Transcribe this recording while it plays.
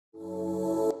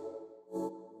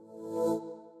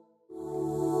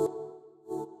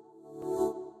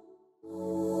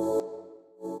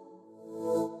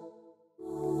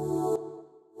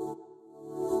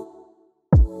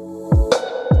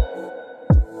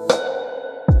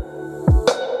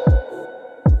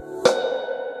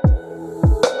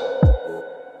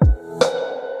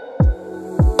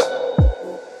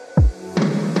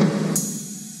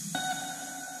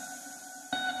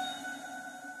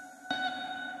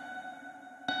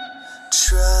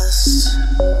Trust,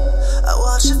 I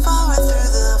watch it fall right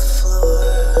through the floor,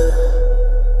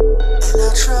 and I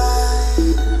try,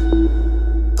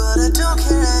 but I don't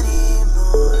care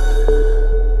anymore.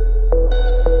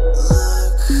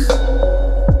 Look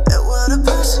at what a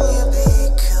person you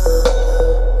become.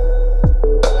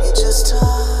 You just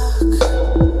talk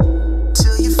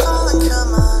till you fall and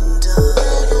come undone.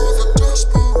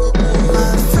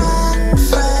 My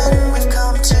friend, we've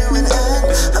come to an end.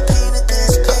 I painted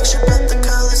this picture, but the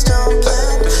colors don't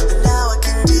blend. And now I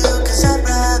can deal, cause I'd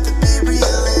rather be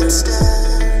real instead.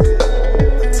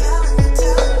 I'm telling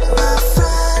you, my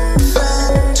friend,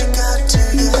 you got to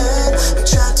your head. You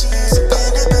tried to use a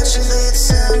band-aid, but you laid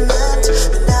cement.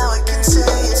 And now I can say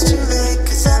it's too late,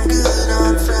 cause I'm good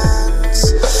on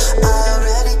friends. I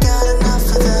already got enough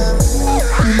of them.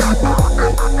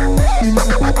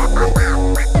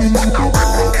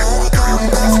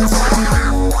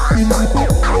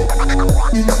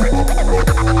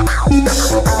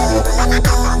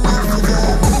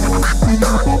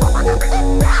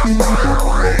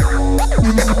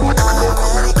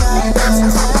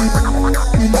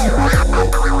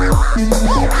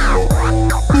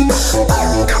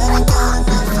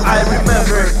 I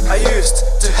remember I used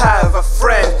to have a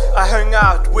friend. I hung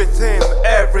out with him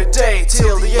every day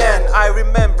till the end. I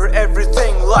remember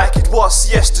everything like it was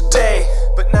yesterday.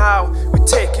 But now we're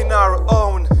taking our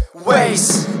own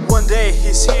ways. One day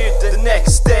he's here, the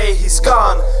next day he's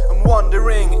gone. I'm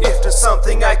wondering if there's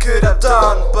something I could have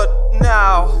done. But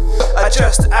now I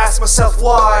just ask myself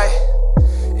why.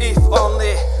 If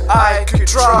only I could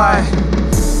try.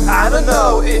 I don't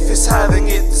know if he's having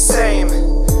it the same.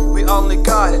 We only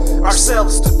got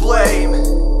ourselves to blame.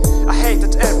 I hate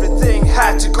that everything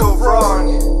had to go wrong.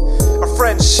 Our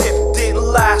friendship didn't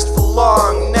last for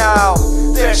long. Now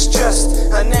there's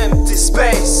just an empty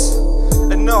space,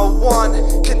 and no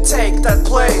one can take that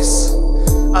place.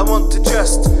 I want to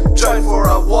just join for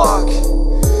a walk.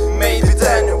 Maybe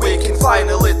then we can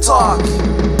finally talk.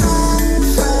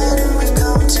 Friend, we've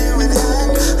come to an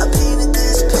end. I painted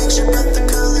this picture, but the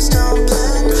colors don't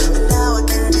blend. And now I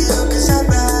can deal, cause I'd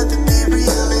rather be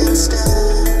real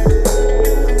instead.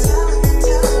 I'm telling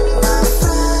you, my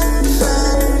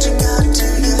friend, you got to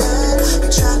your head. You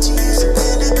tried to use a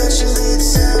band-aid, but you laid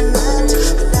cement.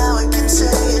 And now I can say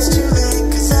it's too late,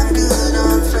 cause I'm good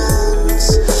on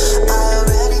friends. I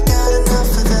already got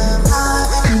enough of them.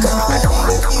 I'm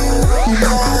calling you,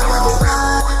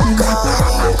 I'm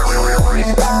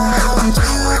calling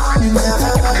you, you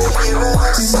never hear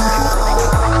a sound.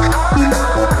 I'm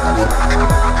calling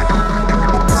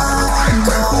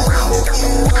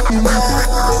you, I'm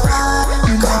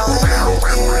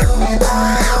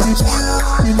calling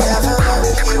you, never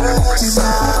hear a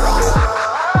sound.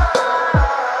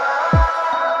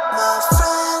 My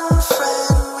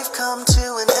friend, we've come to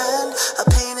an end. I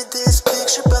painted this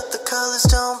picture, but the colors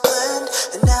don't blend.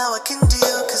 And now I can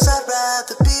deal, cause I'd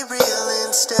rather be real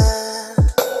instead.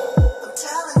 I'm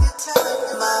telling you,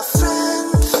 my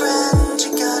friend,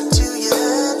 you got to your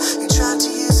head. You tried to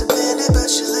use a band-aid, but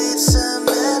you laid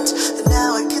cement. And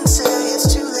now I can say it's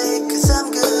too late, cause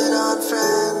I'm good on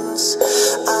friends.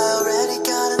 I already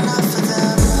got enough of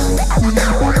them. I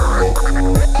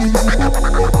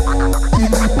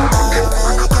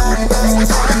already got enough of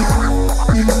them.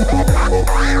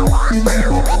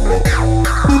 I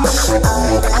already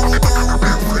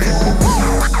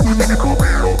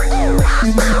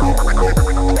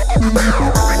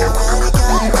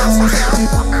got enough of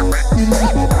them.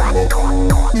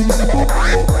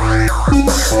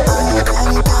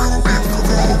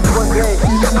 One day, the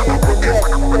next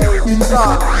day we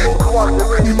gone.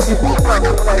 Wondering if it's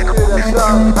something I could have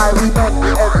done. I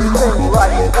remember everything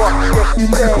like it was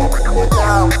yesterday.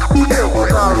 Now,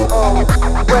 taking our own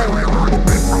way.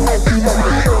 I hate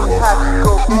everything had to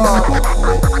go wrong.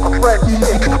 A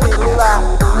friendship didn't last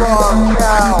for long.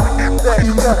 Now,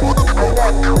 there's just an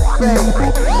empty space,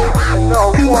 and no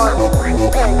one can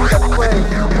take that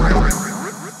place.